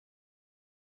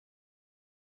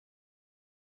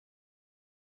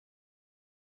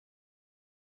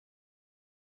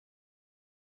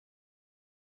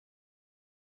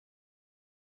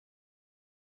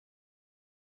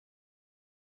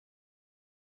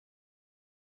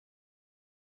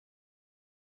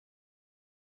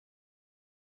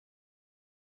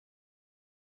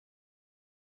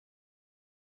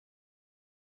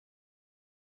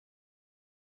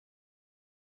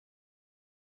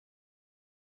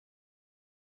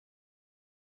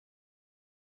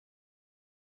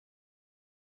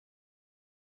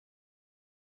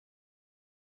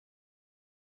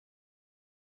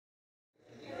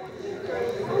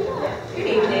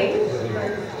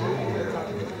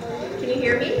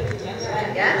hear me?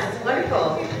 Yes?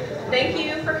 Wonderful. Thank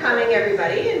you for coming,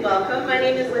 everybody, and welcome. My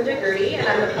name is Linda Gertie, and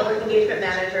I'm the Public Engagement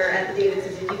Manager at the David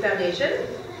Suzuki Foundation.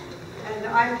 And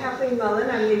I'm Kathleen Mullen.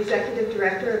 I'm the Executive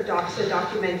Director of DOCSA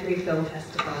Documentary Film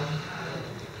Festival.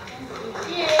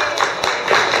 Yay!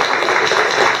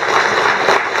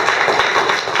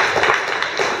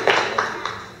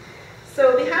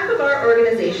 So on behalf of our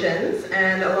organizations,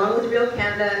 and along with Real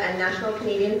Canada and National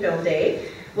Canadian Film Day,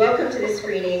 welcome to this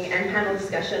screening and panel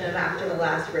discussion of After the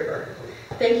Last River.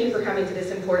 Thank you for coming to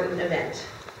this important event.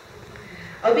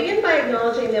 I'll begin by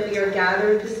acknowledging that we are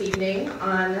gathered this evening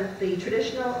on the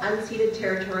traditional unceded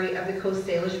territory of the Coast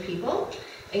Salish people,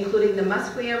 including the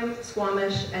Musqueam,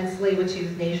 Squamish, and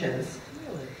Tsleil-Waututh nations.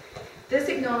 This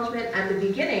acknowledgement at the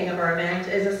beginning of our event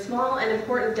is a small and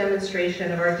important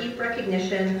demonstration of our deep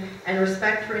recognition and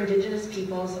respect for Indigenous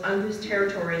peoples on whose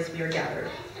territories we are gathered.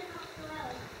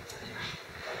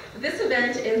 This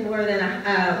event is one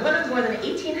of more than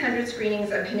 1,800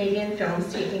 screenings of Canadian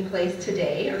films taking place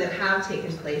today, or that have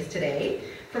taken place today,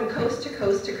 from coast to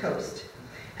coast to coast,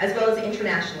 as well as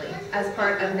internationally, as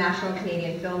part of National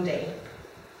Canadian Film Day.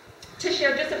 To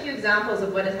share just a few examples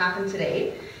of what has happened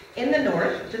today, in the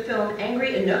north, the film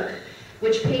Angry Inuk,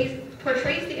 which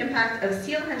portrays the impact of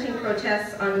seal hunting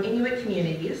protests on Inuit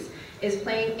communities, is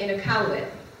playing in Iqaluit,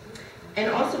 and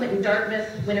also in Dartmouth,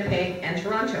 Winnipeg, and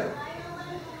Toronto.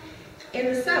 In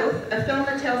the south, a film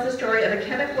that tells the story of a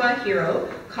Quebecois hero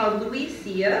called Louis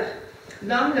Cyr,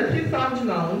 L'homme le plus fort du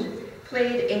monde,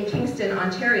 played in Kingston,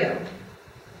 Ontario.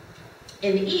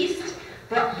 In the east,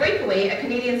 Breakaway, a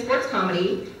Canadian sports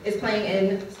comedy, is playing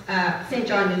in St.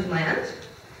 John, Newfoundland.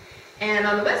 And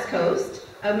on the west coast,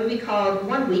 a movie called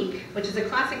 1 Week, which is a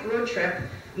classic road trip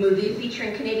movie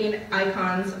featuring Canadian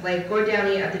icons like Gord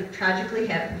Downie of the Tragically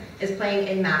Hip, is playing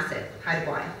in Masset,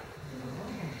 Haida.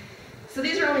 So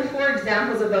these are only 4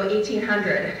 examples of about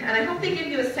 1,800, and I hope they give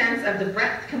you a sense of the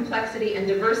breadth, complexity, and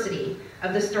diversity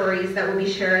of the stories that will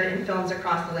be shared in films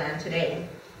across the land today.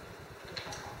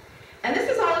 And this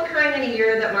is all occurring in a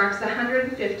year that marks the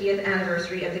 150th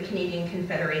anniversary of the Canadian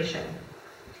Confederation.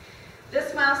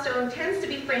 This milestone tends to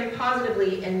be framed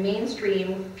positively in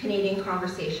mainstream Canadian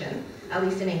conversation, at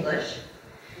least in English.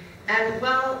 And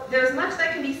while there's much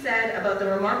that can be said about the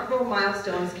remarkable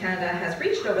milestones Canada has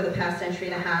reached over the past century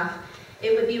and a half,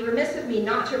 it would be remiss of me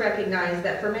not to recognize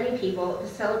that for many people, the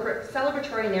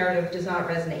celebratory narrative does not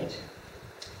resonate.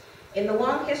 In the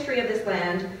long history of this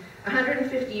land,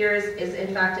 150 years is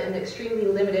in fact an extremely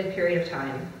limited period of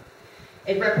time.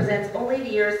 It represents only the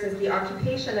years since the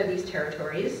occupation of these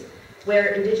territories,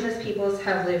 where Indigenous peoples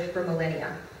have lived for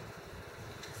millennia.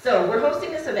 So we're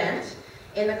hosting this event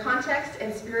in the context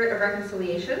and spirit of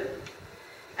reconciliation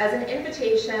as an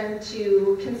invitation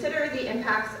to consider the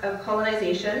impacts of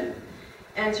colonization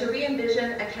and to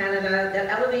re-envision a Canada that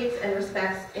elevates and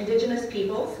respects Indigenous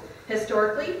peoples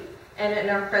historically and in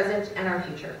our present and our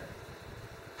future.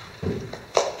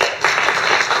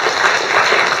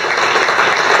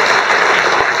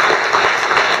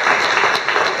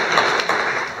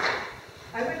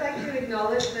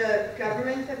 Acknowledge the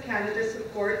Government of Canada's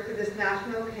support for this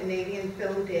National Canadian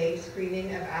Film Day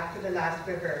screening of After the Last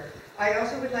River. I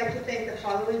also would like to thank the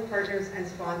following partners and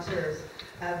sponsors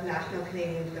of National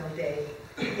Canadian Film Day.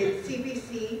 It's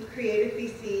CBC, Creative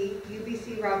BC,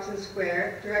 UBC Robson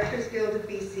Square, Directors Guild of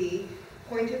BC,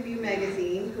 Point of View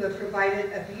Magazine, who have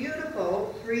provided a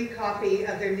beautiful free copy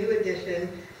of their new edition,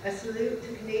 A Salute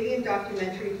to Canadian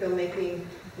Documentary Filmmaking,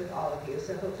 with all of you.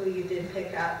 So hopefully you did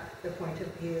pick up the Point of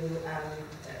View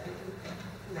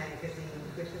magazine,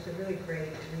 which is a really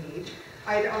great read.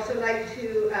 I'd also like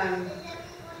to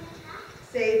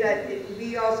say that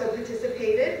we also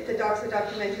participated, the DOCSA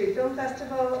Documentary Film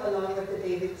Festival, along with the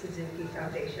David Suzuki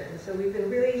Foundation. So we've been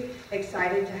really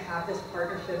excited to have this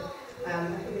partnership. I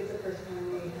think it's the first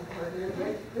time we have partnered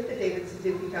with the David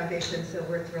Suzuki Foundation, so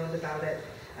we're thrilled about it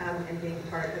and being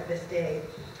part of this day.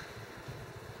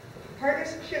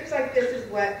 Partnerships like this is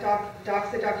what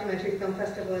DOCSA Documentary Film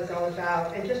Festival is all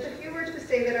about. And just a few words to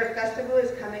say that our festival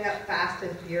is coming up fast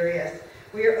and furious.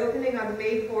 We are opening on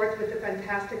May 4th with a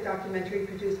fantastic documentary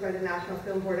produced by the National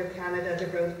Film Board of Canada, The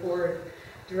Road Forward,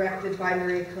 directed by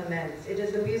Marie Clements. It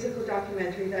is a musical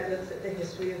documentary that looks at the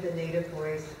history of the Native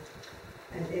voice.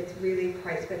 And it's really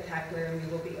quite spectacular, and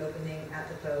we will be opening at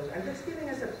the Vogue. I'm just giving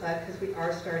us a plug because we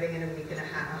are starting in a week and a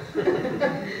half.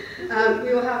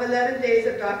 We will have 11 days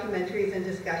of documentaries and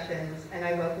discussions, and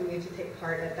I welcome you to take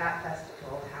part at that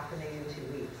festival happening in 2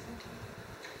 weeks.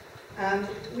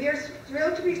 We are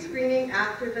thrilled to be screening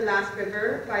After the Last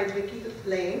River by Vicky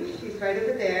Lane. She's right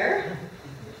over there.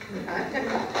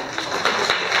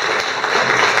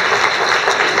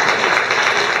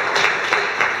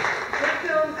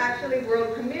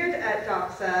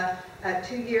 Doxa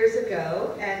 2 years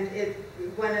ago, and it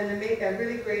won a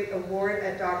really great award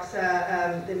at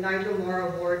Doxa, the Nigel Moore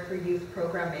Award for Youth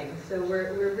Programming. So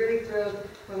we're really thrilled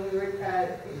when we were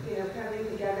coming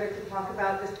together to talk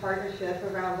about this partnership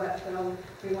around what film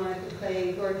we wanted to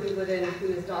play. Dorothy Wooden, who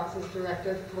is Doxa's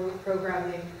Director of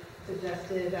Programming,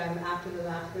 suggested After the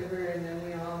Last River, and then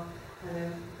we all kind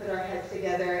of put our heads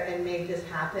together and made this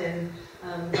happen.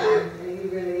 And he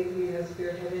really,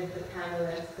 spearheaded the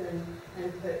panelists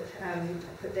and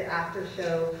put the after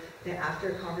show, the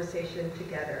after conversation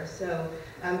together. So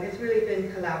it's really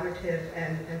been collaborative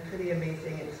and pretty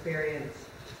amazing experience.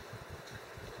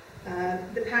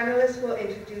 The panelists will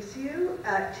introduce you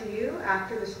to you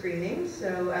after the screening,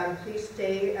 so please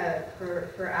stay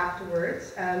for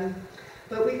afterwards.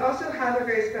 But we also have a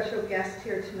very special guest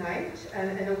here tonight,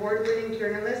 an award-winning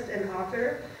journalist and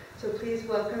author. So please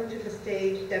welcome to the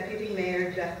stage Deputy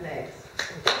Mayor Jeff Meggs.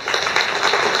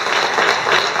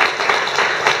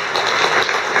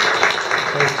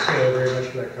 Thanks very much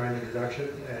for that kind introduction,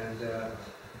 and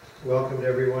welcome to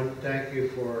everyone. Thank you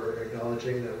for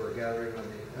acknowledging that we're gathering on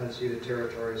the unceded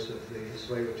territories of the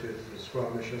Tsleil-Waututh, the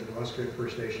Squamish, and the Musqueam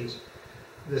First Nations.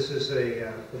 This is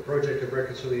the project of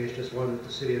reconciliation is one that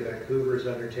the City of Vancouver has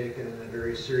undertaken in a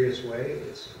very serious way.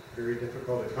 It's a very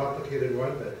difficult and complicated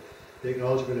one, but the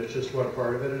acknowledgement is just one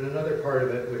part of it. And another part of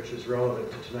it, which is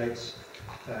relevant to tonight's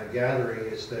gathering,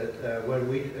 is that when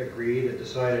we agreed and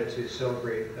decided to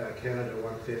celebrate Canada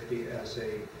 150 as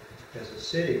a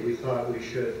city, we thought we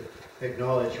should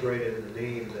acknowledge right in the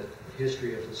name that the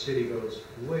history of the city goes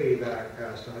way back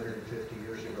past 150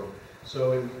 years ago.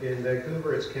 So in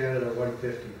Vancouver, it's Canada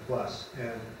 150 plus,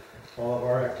 and all of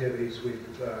our activities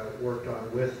we've worked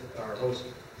on with our host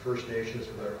First Nations,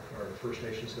 with our First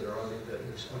Nations that are on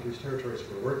whose territories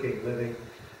we're working, living,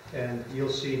 and you'll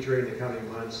see during the coming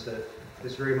months that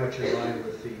it's very much in line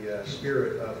with the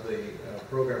spirit of the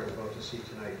program we're about to see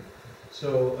tonight.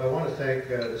 So I want to thank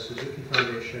the Suzuki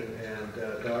Foundation and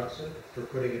Doxa for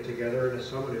putting it together, and as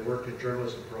someone who worked in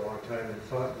journalism for a long time and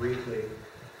thought briefly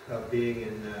of being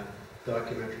in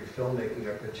documentary filmmaking,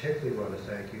 I particularly want to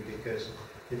thank you, because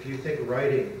if you think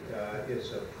writing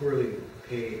is a poorly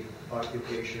paid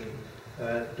occupation,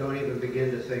 don't even begin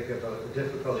to think about the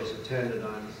difficulties attendant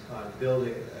on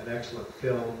building an excellent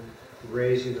film,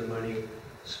 raising the money,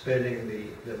 spending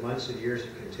the months and years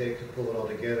it can take to pull it all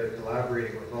together,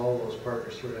 collaborating with all those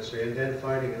partners through an essay, and then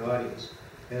finding an audience.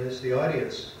 And it's the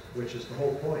audience which is the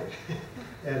whole point.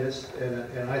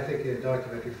 and I think in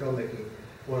documentary filmmaking,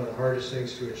 one of the hardest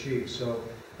things to achieve. So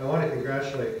I want to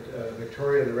congratulate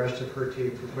Victoria and the rest of her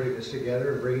team for putting this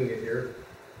together and bringing it here,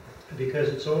 because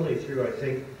it's only through, I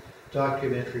think,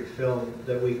 documentary film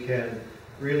that we can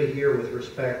really hear with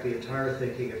respect the entire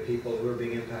thinking of people who are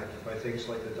being impacted by things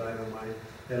like the diamond mine,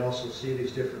 and also see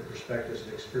these different perspectives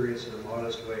and experience in a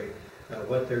modest way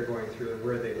what they're going through and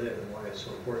where they live, and why it's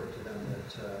so important to them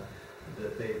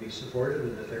that they be supported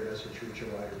and that their message reach a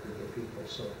wider group of people.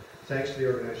 So thanks to the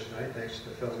organizers tonight, thanks to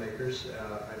the filmmakers.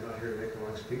 I'm not here to make a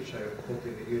long speech. I'm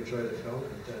hoping that you enjoy the film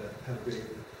and have a good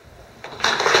evening.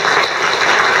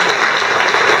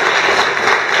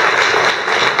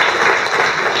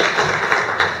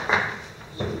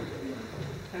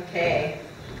 Okay.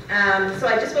 So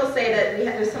I just will say that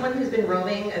there's someone who's been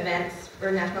roaming events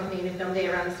for National Canadian Film Day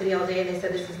around the city all day, and they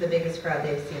said this is the biggest crowd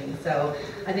they've seen. So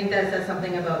I think that says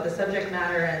something about the subject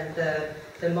matter and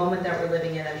the moment that we're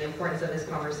living in and the importance of this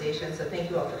conversation. So thank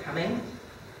you all for coming.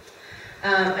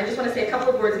 I just want to say a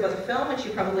couple of words about the film, which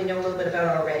you probably know a little bit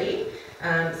about already.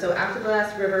 So After the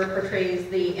Last River portrays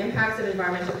the impacts of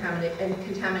environmental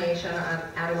contamination on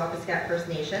Attawapiskat First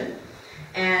Nation,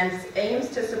 and aims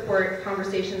to support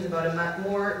conversations about a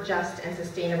more just and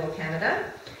sustainable Canada.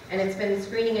 And it's been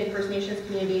screening in First Nations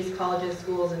communities, colleges,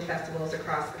 schools, and festivals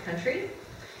across the country.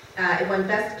 It won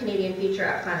Best Canadian Feature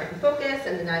at Planet in Focus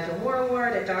and the Nigel Moore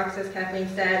Award at Doxa, as Kathleen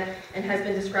said, and has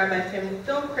been described by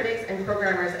film critics and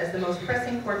programmers as the most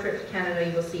pressing portrait of Canada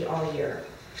you will see all year.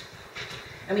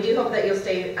 And we do hope that you'll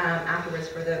stay afterwards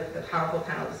for the powerful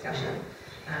panel discussion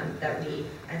that we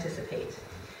anticipate.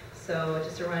 So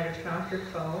just a reminder, turn off your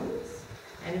phones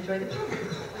and enjoy the film.